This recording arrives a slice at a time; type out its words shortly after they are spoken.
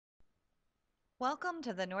Welcome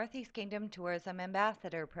to the Northeast Kingdom Tourism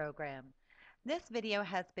Ambassador Program. This video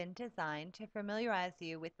has been designed to familiarize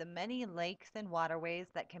you with the many lakes and waterways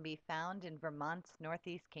that can be found in Vermont's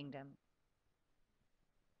Northeast Kingdom.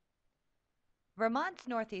 Vermont's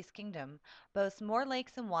Northeast Kingdom boasts more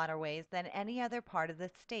lakes and waterways than any other part of the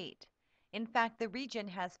state. In fact, the region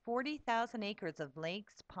has 40,000 acres of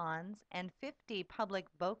lakes, ponds, and 50 public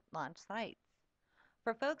boat launch sites.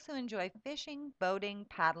 For folks who enjoy fishing, boating,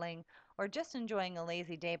 paddling, or just enjoying a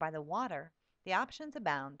lazy day by the water, the options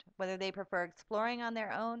abound, whether they prefer exploring on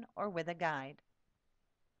their own or with a guide.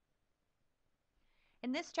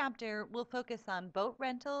 In this chapter, we'll focus on boat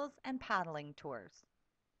rentals and paddling tours.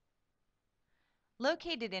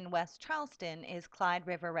 Located in West Charleston is Clyde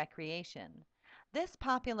River Recreation. This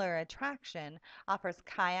popular attraction offers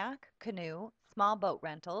kayak, canoe, small boat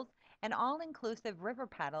rentals, and all-inclusive river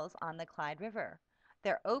paddles on the Clyde River.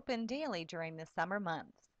 They're open daily during the summer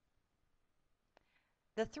months.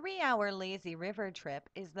 The 3-hour lazy river trip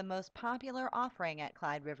is the most popular offering at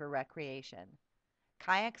Clyde River Recreation.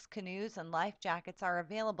 Kayaks, canoes, and life jackets are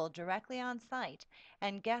available directly on site,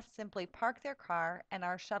 and guests simply park their car and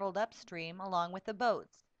are shuttled upstream along with the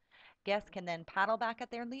boats. Guests can then paddle back at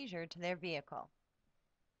their leisure to their vehicle.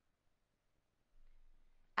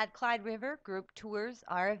 At Clyde River, group tours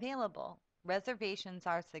are available. Reservations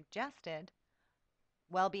are suggested.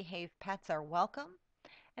 Well-behaved pets are welcome,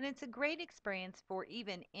 and it's a great experience for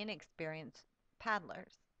even inexperienced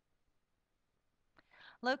paddlers.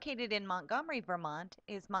 Located in Montgomery, Vermont,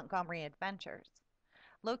 is Montgomery Adventures.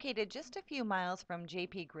 Located just a few miles from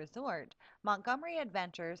Peak Resort, Montgomery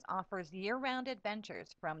Adventures offers year-round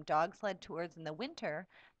adventures from dog sled tours in the winter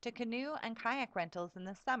to canoe and kayak rentals in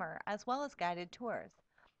the summer, as well as guided tours.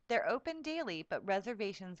 They're open daily, but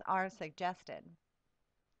reservations are suggested.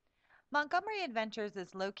 Montgomery Adventures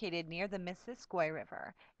is located near the Missisquoi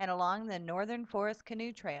River and along the Northern Forest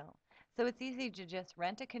Canoe Trail, so it's easy to just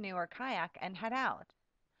rent a canoe or kayak and head out.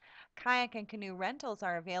 Kayak and canoe rentals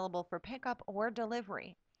are available for pickup or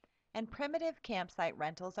delivery, and primitive campsite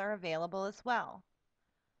rentals are available as well.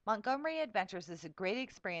 Montgomery Adventures is a great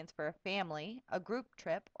experience for a family, a group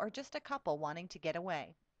trip, or just a couple wanting to get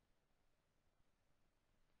away.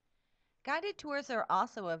 Guided tours are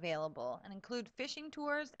also available and include fishing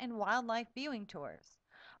tours and wildlife viewing tours.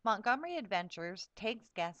 Montgomery Adventures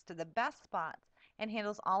takes guests to the best spots and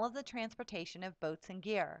handles all of the transportation of boats and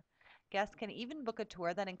gear. Guests can even book a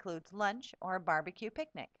tour that includes lunch or a barbecue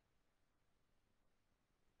picnic.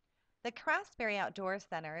 The Craftsbury Outdoor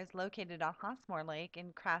Center is located on Hosmore Lake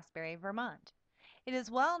in Craftsbury, Vermont. It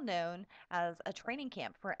is well known as a training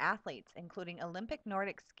camp for athletes, including Olympic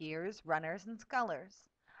Nordic skiers, runners, and scullers.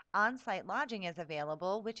 On-site lodging is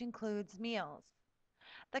available, which includes meals.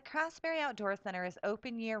 The Craftsbury Outdoor Center is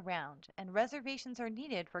open year-round, and reservations are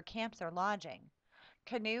needed for camps or lodging.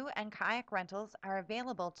 Canoe and kayak rentals are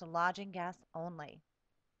available to lodging guests only.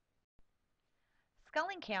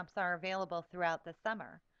 Sculling camps are available throughout the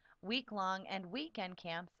summer. Week-long and weekend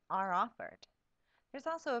camps are offered. There's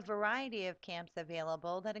also a variety of camps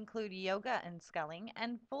available that include yoga and sculling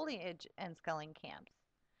and foliage and sculling camps.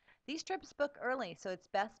 These trips book early, so it's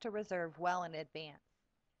best to reserve well in advance.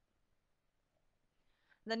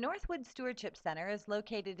 The Northwoods Stewardship Center is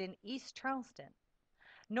located in East Charleston.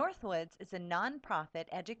 Northwoods is a nonprofit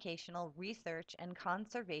educational research and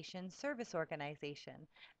conservation service organization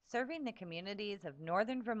serving the communities of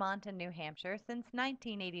northern Vermont and New Hampshire since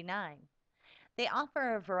 1989. They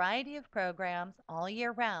offer a variety of programs all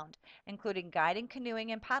year round, including guiding,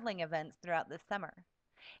 canoeing, and paddling events throughout the summer.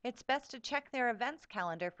 It's best to check their events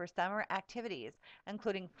calendar for summer activities,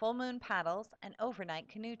 including full moon paddles and overnight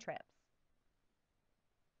canoe trips.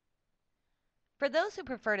 For those who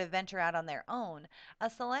prefer to venture out on their own, a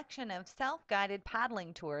selection of self-guided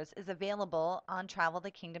paddling tours is available on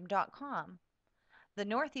travelthekingdom.com. The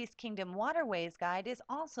Northeast Kingdom Waterways Guide is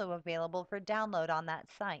also available for download on that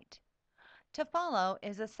site. To follow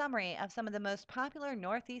is a summary of some of the most popular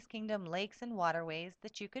Northeast Kingdom lakes and waterways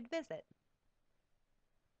that you could visit.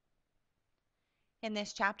 In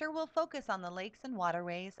this chapter, we'll focus on the lakes and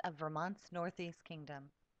waterways of Vermont's Northeast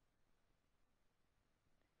Kingdom.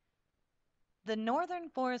 The Northern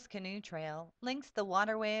Forest Canoe Trail links the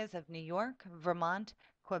waterways of New York, Vermont,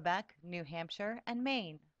 Quebec, New Hampshire, and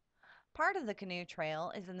Maine. Part of the canoe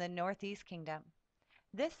trail is in the Northeast Kingdom.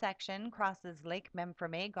 This section crosses Lake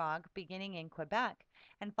Memphremagog beginning in Quebec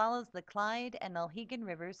and follows the Clyde and Alhegan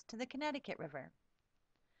rivers to the Connecticut River.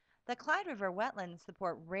 The Clyde River wetlands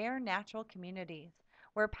support rare natural communities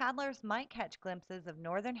where paddlers might catch glimpses of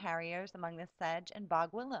northern harriers among the sedge and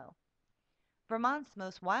bog willow. Vermont's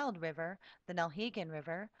most wild river, the Nulhegan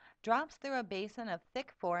River, drops through a basin of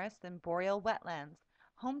thick forests and boreal wetlands,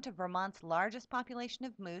 home to Vermont's largest population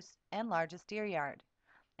of moose and largest deer yard,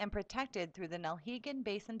 and protected through the Nulhegan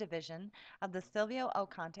Basin Division of the Silvio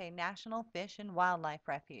Alcante National Fish and Wildlife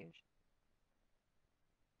Refuge.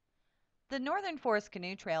 The Northern Forest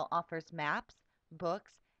Canoe Trail offers maps,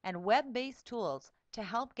 books, and web-based tools to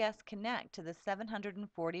help guests connect to the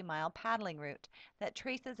 740-mile paddling route that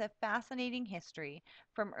traces a fascinating history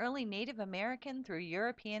from early Native American through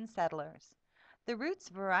European settlers. The route's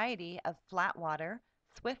variety of flat water,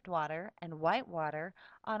 swift water, and white water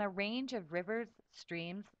on a range of rivers,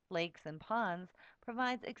 streams, lakes, and ponds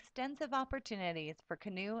provides extensive opportunities for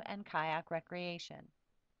canoe and kayak recreation.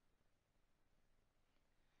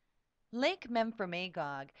 Lake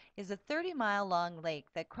Memphremagog is a 30-mile-long lake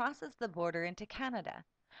that crosses the border into Canada.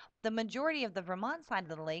 The majority of the Vermont side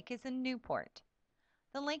of the lake is in Newport.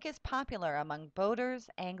 The lake is popular among boaters,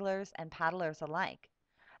 anglers, and paddlers alike.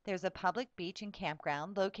 There's a public beach and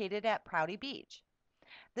campground located at Prouty Beach.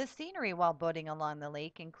 The scenery while boating along the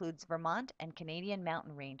lake includes Vermont and Canadian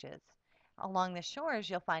mountain ranges. Along the shores,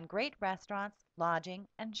 you'll find great restaurants, lodging,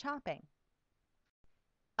 and shopping.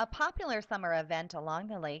 A popular summer event along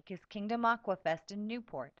the lake is Kingdom Aquafest in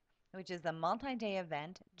Newport, which is a multi-day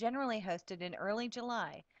event generally hosted in early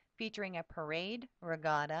July, featuring a parade,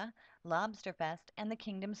 regatta, lobster fest, and the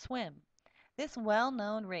Kingdom Swim. This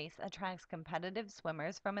well-known race attracts competitive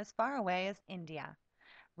swimmers from as far away as India.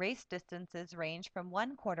 Race distances range from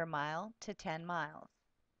 1/4 mile to 10 miles.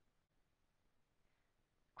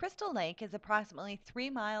 Crystal Lake is approximately 3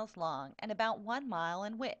 miles long and about 1 mile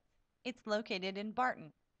in width. It's located in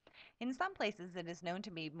Barton. In some places, it is known to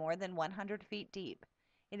be more than 100 feet deep.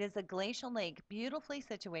 It is a glacial lake beautifully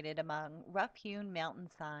situated among rough-hewn mountain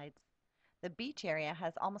sides. The beach area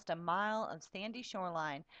has almost a mile of sandy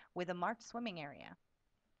shoreline with a marked swimming area.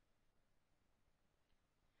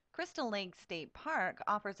 Crystal Lake State Park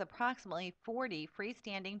offers approximately 40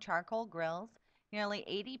 freestanding charcoal grills, nearly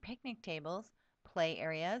 80 picnic tables, play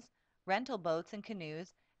areas, rental boats and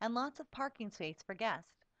canoes, and lots of parking space for guests.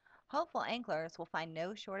 Hopeful anglers will find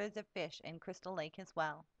no shortage of fish in Crystal Lake as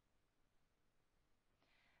well.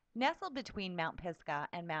 Nestled between Mount Pisgah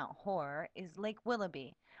and Mount Hor is Lake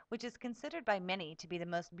Willoughby, which is considered by many to be the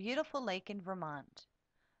most beautiful lake in Vermont.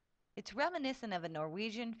 It's reminiscent of a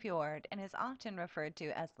Norwegian fjord and is often referred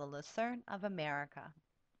to as the Lucerne of America.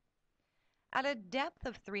 At a depth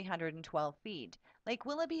of 312 feet, Lake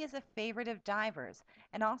Willoughby is a favorite of divers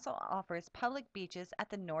and also offers public beaches at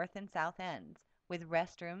the north and south ends, with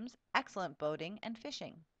restrooms, excellent boating, and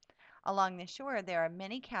fishing. Along the shore, there are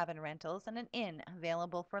many cabin rentals and an inn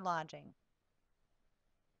available for lodging.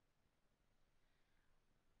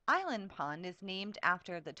 Island Pond is named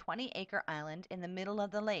after the 20-acre island in the middle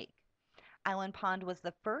of the lake. Island Pond was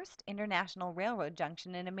the first international railroad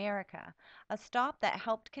junction in America, a stop that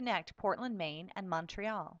helped connect Portland, Maine, and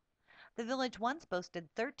Montreal. The village once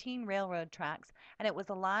boasted 13 railroad tracks, and it was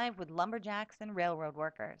alive with lumberjacks and railroad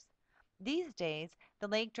workers. These days, the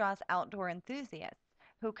lake draws outdoor enthusiasts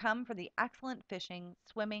who come for the excellent fishing,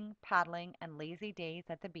 swimming, paddling, and lazy days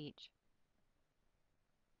at the beach.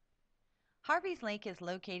 Harvey's Lake is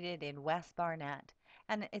located in West Barnett,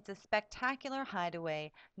 and it's a spectacular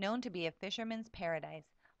hideaway known to be a fisherman's paradise,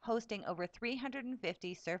 hosting over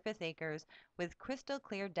 350 surface acres with crystal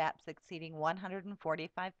clear depths exceeding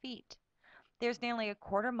 145 feet. There's nearly a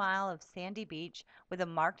 1/4 mile of sandy beach with a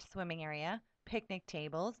marked swimming area, picnic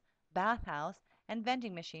tables, bathhouse, and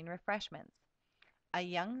vending machine refreshments. A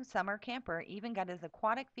young summer camper even got his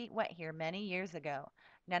aquatic feet wet here many years ago,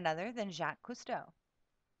 none other than Jacques Cousteau.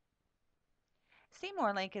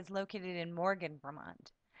 Seymour Lake is located in Morgan,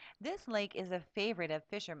 Vermont. This lake is a favorite of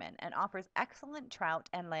fishermen and offers excellent trout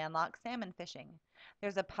and landlocked salmon fishing.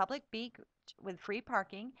 There's a public beach with free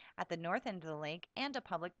parking at the north end of the lake and a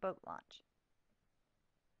public boat launch.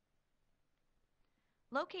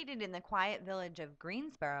 Located in the quiet village of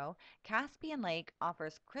Greensboro, Caspian Lake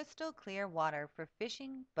offers crystal clear water for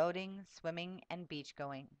fishing, boating, swimming, and beach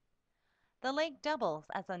going. The lake doubles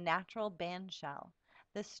as a natural band shell.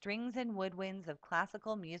 The strings and woodwinds of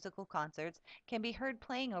classical musical concerts can be heard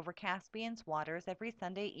playing over Caspian's waters every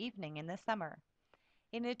Sunday evening in the summer.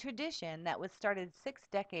 In a tradition that was started 6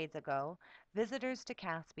 decades ago, visitors to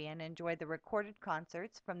Caspian enjoy the recorded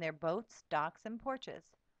concerts from their boats, docks, and porches.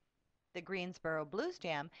 The Greensboro Blues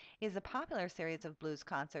Jam is a popular series of blues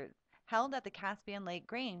concerts held at the Caspian Lake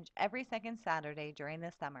Grange every second Saturday during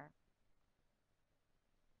the summer.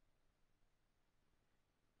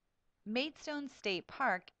 Maidstone State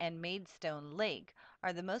Park and Maidstone Lake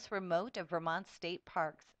are the most remote of Vermont's state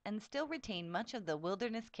parks and still retain much of the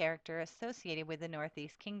wilderness character associated with the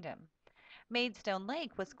Northeast Kingdom. Maidstone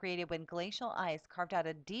Lake was created when glacial ice carved out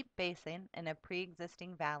a deep basin in a pre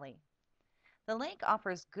existing valley. The lake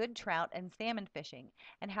offers good trout and salmon fishing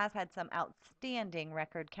and has had some outstanding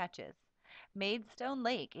record catches. Maidstone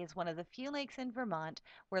Lake is one of the few lakes in Vermont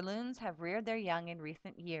where loons have reared their young in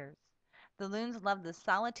recent years. The loons love the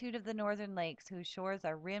solitude of the northern lakes, whose shores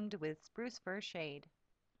are rimmed with spruce fir shade.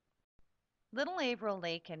 Little Averill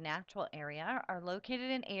Lake and Natural Area are located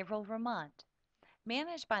in Averill, Vermont.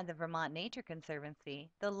 Managed by the Vermont Nature Conservancy,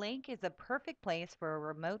 the lake is a perfect place for a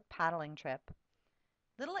remote paddling trip.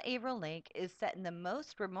 Little Averill Lake is set in the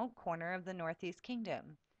most remote corner of the Northeast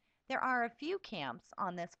Kingdom. There are a few camps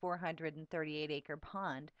on this 438-acre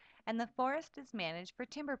pond, and the forest is managed for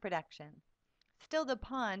timber production. Still, the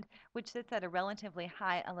pond, which sits at a relatively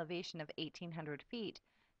high elevation of 1,800 feet,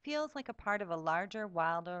 feels like a part of a larger,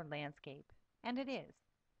 wilder landscape. And it is.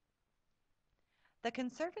 The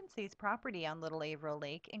Conservancy's property on Little Averill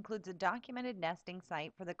Lake includes a documented nesting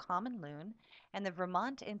site for the common loon, and the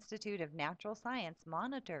Vermont Institute of Natural Science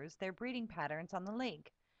monitors their breeding patterns on the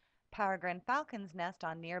lake. Peregrine falcons nest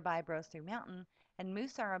on nearby Brosu Mountain, and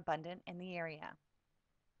moose are abundant in the area.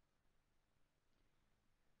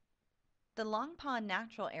 The Long Pond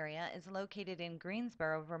Natural Area is located in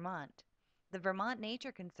Greensboro, Vermont. The Vermont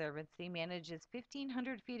Nature Conservancy manages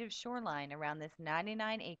 1,500 feet of shoreline around this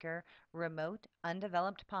 99-acre, remote,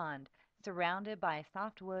 undeveloped pond, surrounded by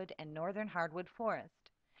softwood and northern hardwood forest.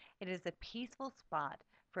 It is a peaceful spot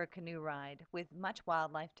for a canoe ride with much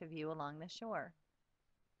wildlife to view along the shore.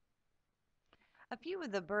 A few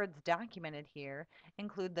of the birds documented here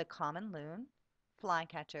include the common loon,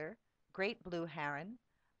 flycatcher, great blue heron,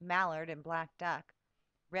 mallard and black duck,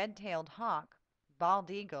 red-tailed hawk, bald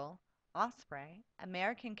eagle, osprey,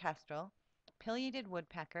 American kestrel, pileated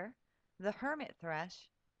woodpecker, the hermit thrush,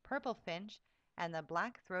 purple finch, and the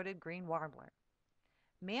black-throated green warbler.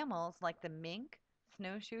 Mammals like the mink,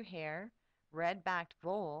 snowshoe hare, red-backed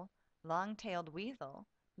vole, long-tailed weasel,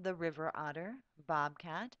 the river otter,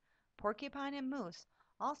 bobcat, porcupine, and moose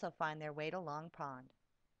also find their way to Long Pond.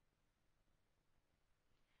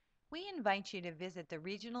 We invite you to visit the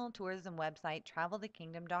regional tourism website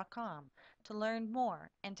travelthekingdom.com to learn more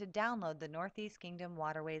and to download the Northeast Kingdom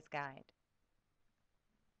Waterways Guide.